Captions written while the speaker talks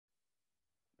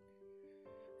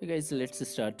Hey guys, let's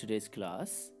start today's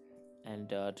class and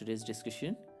today's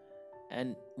discussion.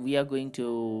 And we are going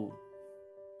to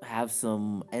have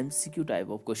some MCQ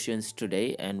type of questions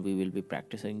today, and we will be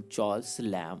practicing Charles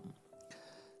Lamb.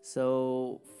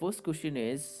 So, first question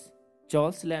is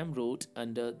Charles Lamb wrote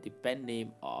under the pen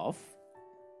name of,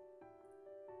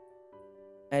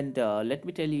 and let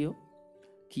me tell you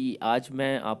कि आज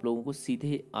मैं आप लोगों को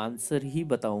सीधे answer ही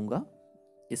बताऊंगा.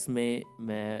 इसमें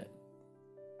मैं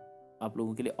आप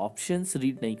लोगों के लिए ऑप्शंस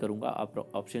रीड नहीं करूँगा. आप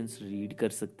ऑप्शंस रीड कर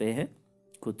सकते हैं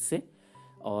खुद से.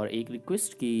 और एक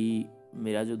रिक्वेस्ट कि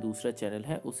मेरा जो दूसरा चैनल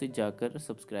है उसे जाकर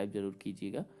सब्सक्राइब ज़रूर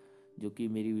कीजिएगा, जो कि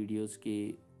मेरी वीडियोस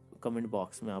के कमेंट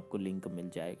बॉक्स में आपको लिंक मिल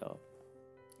जाएगा.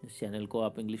 इस चैनल को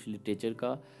आप इंग्लिश लिटरेचर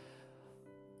का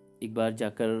एक बार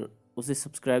जाकर उसे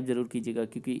सब्सक्राइब ज़रूर कीजिएगा,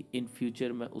 क्योंकि इन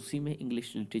फ्यूचर मैं उसी में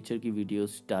इंग्लिश लिटरेचर की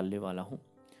वीडियोस डालने वाला हूँ.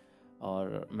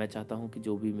 और मैं चाहता हूँ कि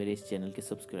जो भी मेरे इस चैनल के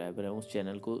सब्सक्राइबर हैं उस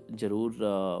चैनल को ज़रूर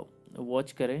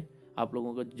वॉच करें. आप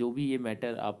लोगों का जो भी ये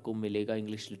मैटर आपको मिलेगा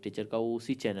इंग्लिश लिटरेचर का, वो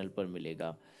उसी चैनल पर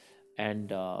मिलेगा.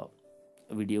 एंड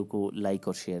वीडियो को लाइक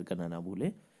और शेयर करना ना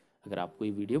भूलें अगर आपको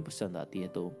ये वीडियो पसंद आती है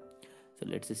तो. So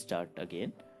let's start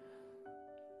again.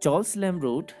 Charles lamb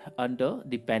road under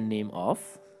the pen name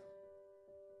of.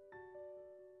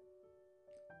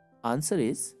 Answer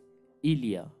is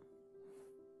Iliya.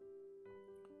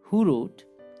 Who wrote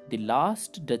the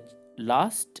last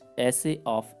essay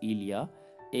of Elia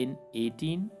in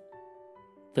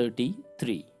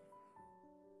 1833?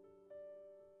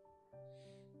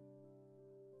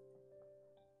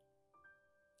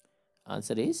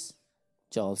 Answer is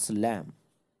Charles Lamb.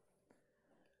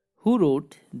 Who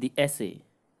wrote the essay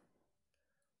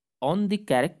on the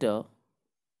character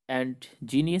and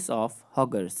genius of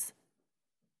Hogarth?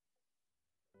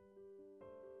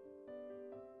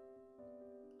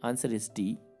 Answer is D.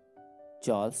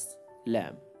 Charles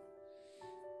Lamb.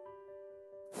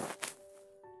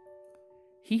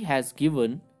 He has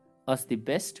given us the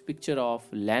best picture of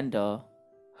Landor,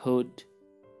 Hood,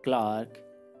 Clarke,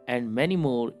 and many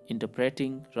more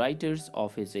interpreting writers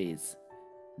of his age.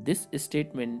 This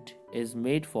statement is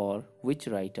made for which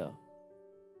writer?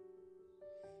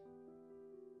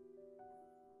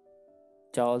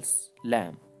 Charles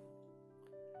Lamb.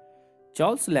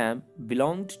 Charles Lamb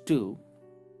belonged to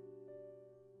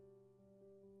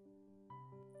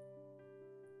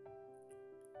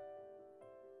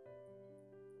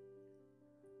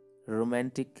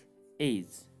Romantic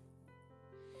age.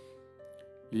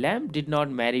 Lamb did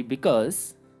not marry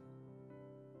because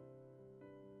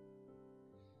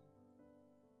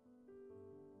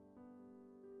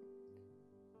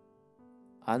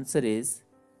answer is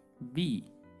B.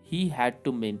 He had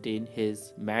to maintain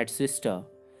his mad sister,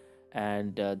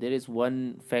 and there is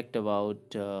one fact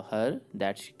about her,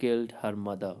 that she killed her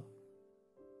mother.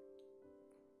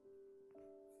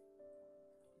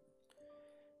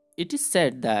 It is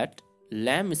said that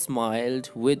Lamb smiled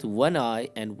with one eye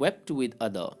and wept with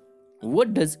other.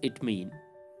 What does it mean?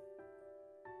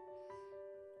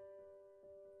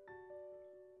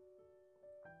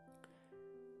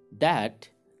 That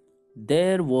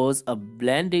there was a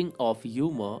blending of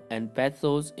humor and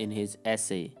pathos in his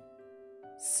essay.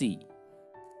 C.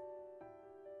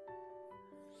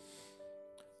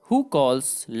 Who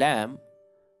calls Lamb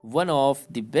one of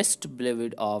the best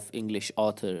beloved of English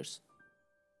authors?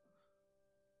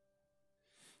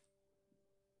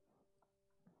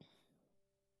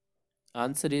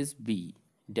 Answer is B.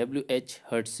 W.H.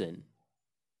 Hudson.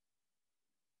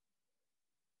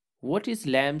 What is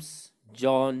Lamb's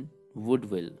John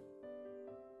Woodville?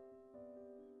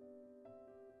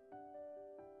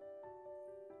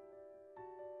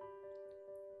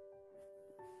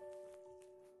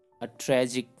 A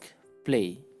tragic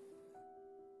play.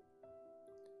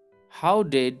 How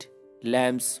did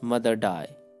Lamb's mother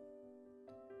die?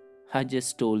 I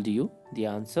just told you the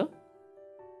answer.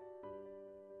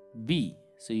 B.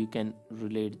 So you can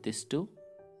relate this to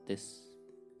this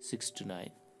 6 to 9.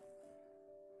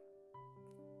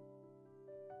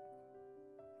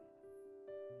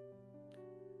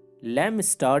 Lamb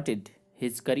started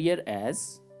his career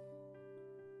as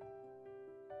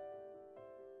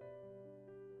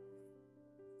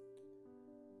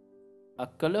a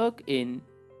clerk in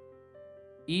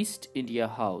East India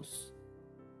House.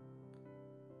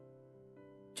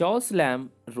 Charles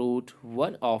Lamb wrote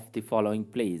one of the following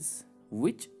plays.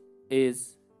 Which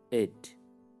is it?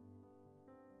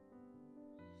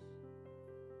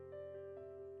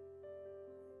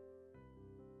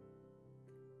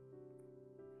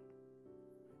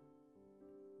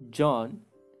 John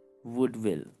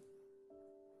Woodville.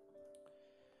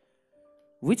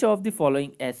 Which of the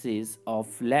following essays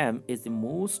of Lamb is the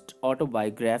most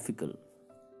autobiographical?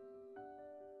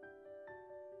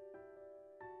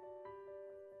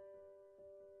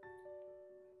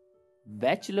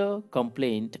 Bachelor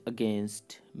complaint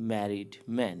against married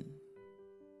men.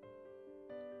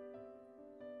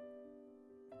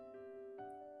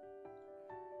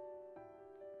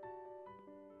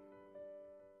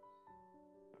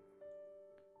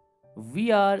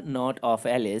 We are not of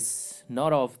Alice,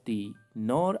 nor of thee,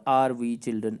 nor are we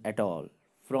children at all.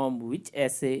 From which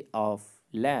essay of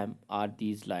Lamb are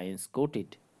these lines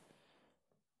quoted?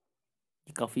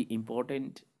 ये काफ़ी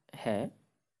important है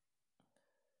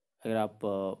अगर आप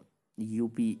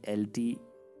UP LT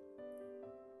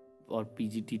और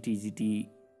PGT TGT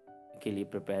के लिए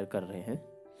prepare कर रहे हैं.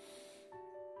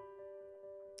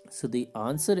 So the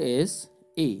answer is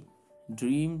A.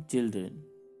 Dream children.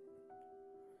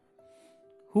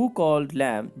 Who called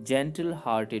Lamb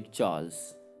gentle-hearted Charles?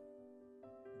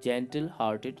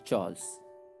 Gentle-hearted Charles.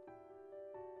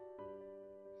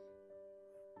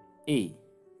 A.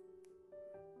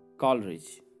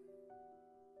 Coleridge.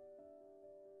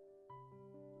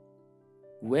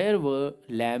 Where were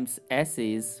Lamb's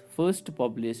essays first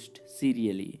published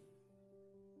serially?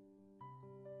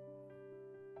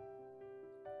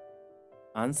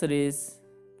 Answer is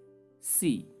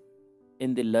C.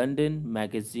 In the London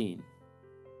magazine.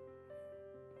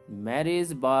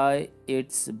 Marriage by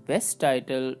its best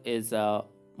title is a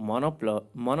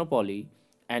monopoly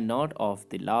and not of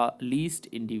the least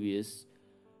envious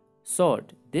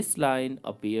sort. This line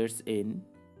appears in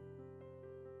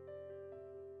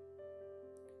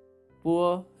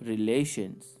Poor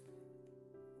Relations.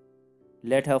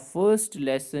 Let her first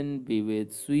lesson be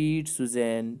with sweet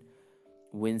Suzanne,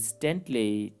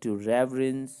 Winstanley to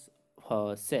reverence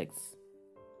her sex.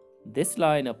 This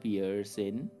line appears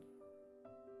in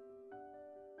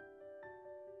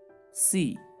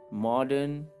C.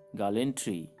 Modern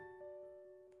Gallantry.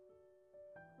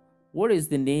 What is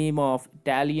the name of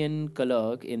Italian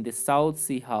clerk in the South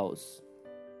Sea House?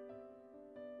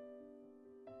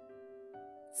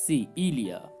 C.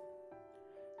 Elia.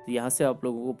 तो यहाँ से आप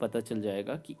लोगों को पता चल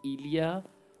जाएगा कि इलिया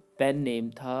पेन नेम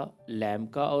था लैम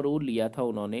का और वो लिया था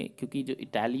उन्होंने क्योंकि जो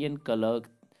इटालियन क्लर्क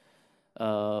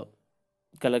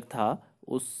था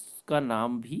उसका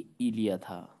नाम भी इलिया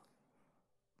था.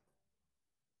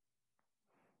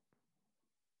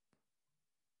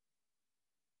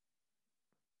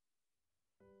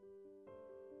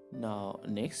 Now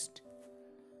next.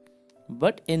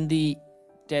 But in the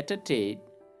tete-a-tete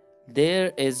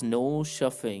there is no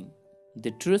shuffling.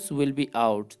 The truth will be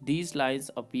out. These lines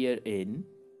appear in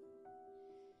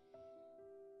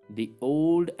The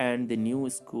Old and the New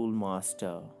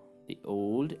Schoolmaster. The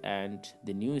Old and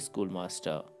the New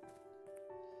Schoolmaster.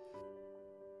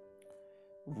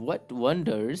 What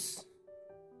wonders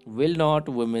will not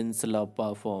women's love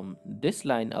perform? This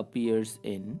line appears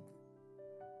in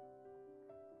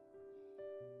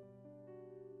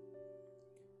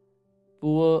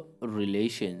Poor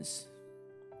Relations.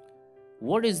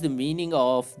 What is the meaning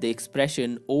of the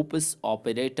expression opus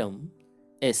operatum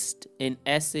est in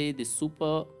essay The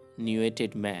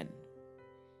Superannuated Man?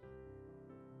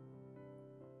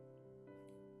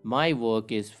 My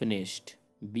work is finished.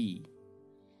 B.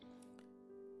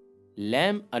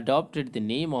 Lamb adopted the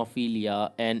name of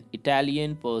Elia, an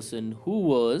Italian person who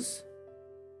was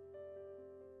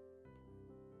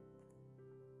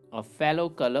a fellow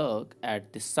clerk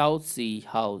at the South Sea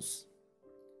House,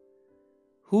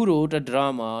 who wrote a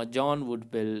drama John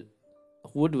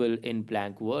Woodville in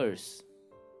blank verse.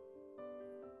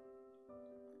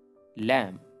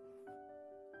 Lamb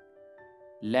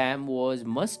was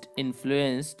much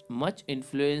influenced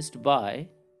by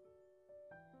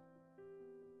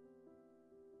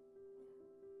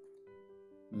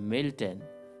Milton.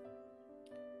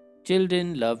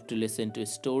 Children loved to listen to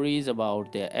stories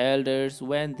about their elders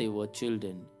when they were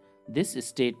children. This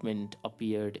statement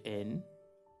appeared in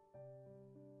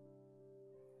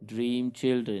Dream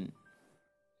Children.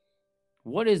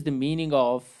 What is the meaning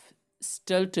of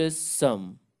stultus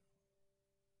sum?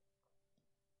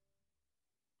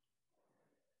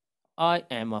 I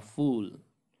am a fool.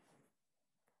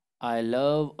 I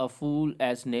love a fool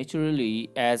as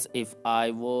naturally as if I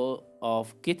were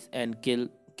of kith and kin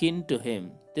to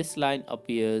him. This line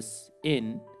appears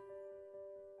in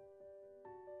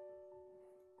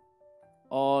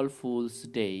All Fool's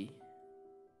Day.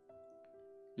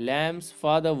 Lamb's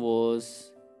father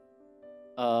was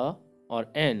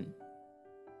an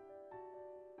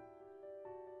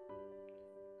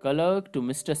clerk to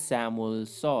Mr. Samuel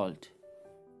Salt.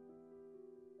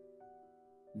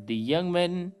 The young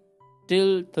man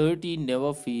till 30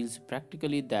 never feels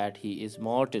practically that he is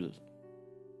mortal.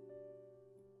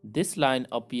 This line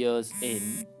appears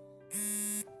in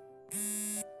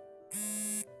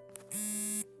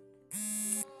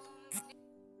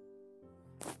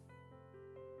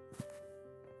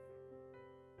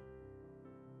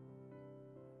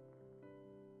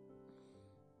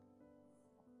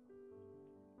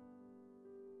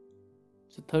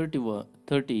So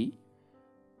 30,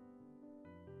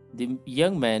 the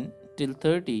young man till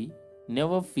 30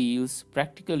 never feels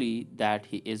practically that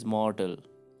he is mortal.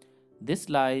 This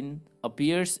line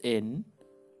appears in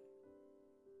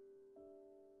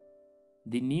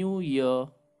The New Year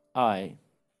I.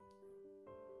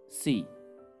 C.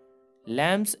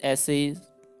 Lamb's essays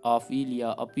of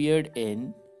Elia appeared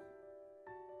in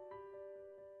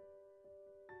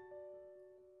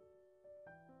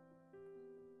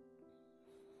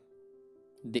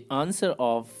the answer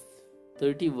of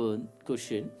 31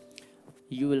 question.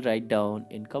 You will write down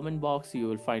in comment box. You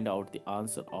will find out the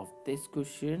answer of this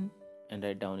question and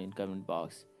write down in comment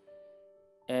box.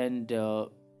 And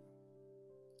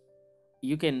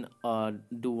you can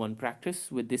do one practice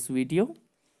with this video.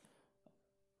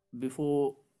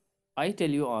 Before I tell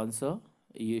you answer,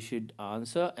 you should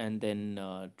answer and then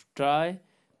try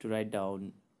to write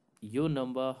down your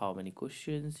number, how many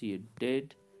questions you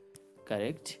did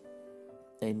correct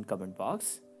in comment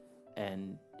box.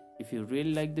 And if you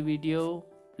really like the video,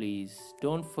 please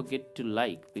don't forget to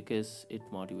like, because it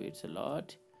motivates a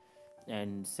lot.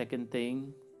 And second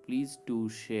thing, please do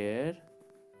share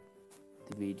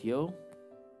the video.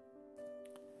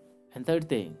 And third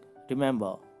thing,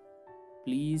 remember,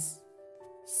 please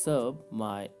sub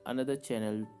my another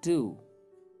channel too,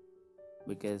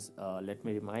 because let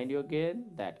me remind you again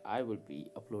that I will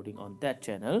be uploading on that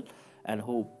channel, and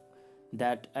hope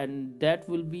that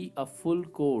will be a full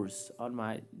course on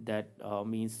my that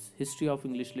means history of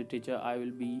English literature. I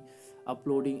will be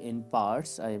uploading in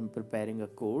parts. I am preparing a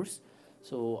course,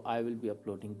 so I will be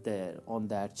uploading there on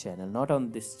that channel, not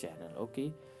on this channel,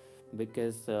 okay?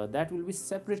 Because that will be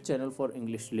separate channel for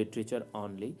English literature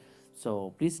only.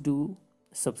 So please do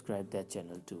subscribe that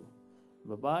channel too.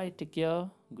 Bye bye, take care,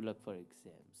 good luck for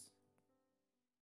exams.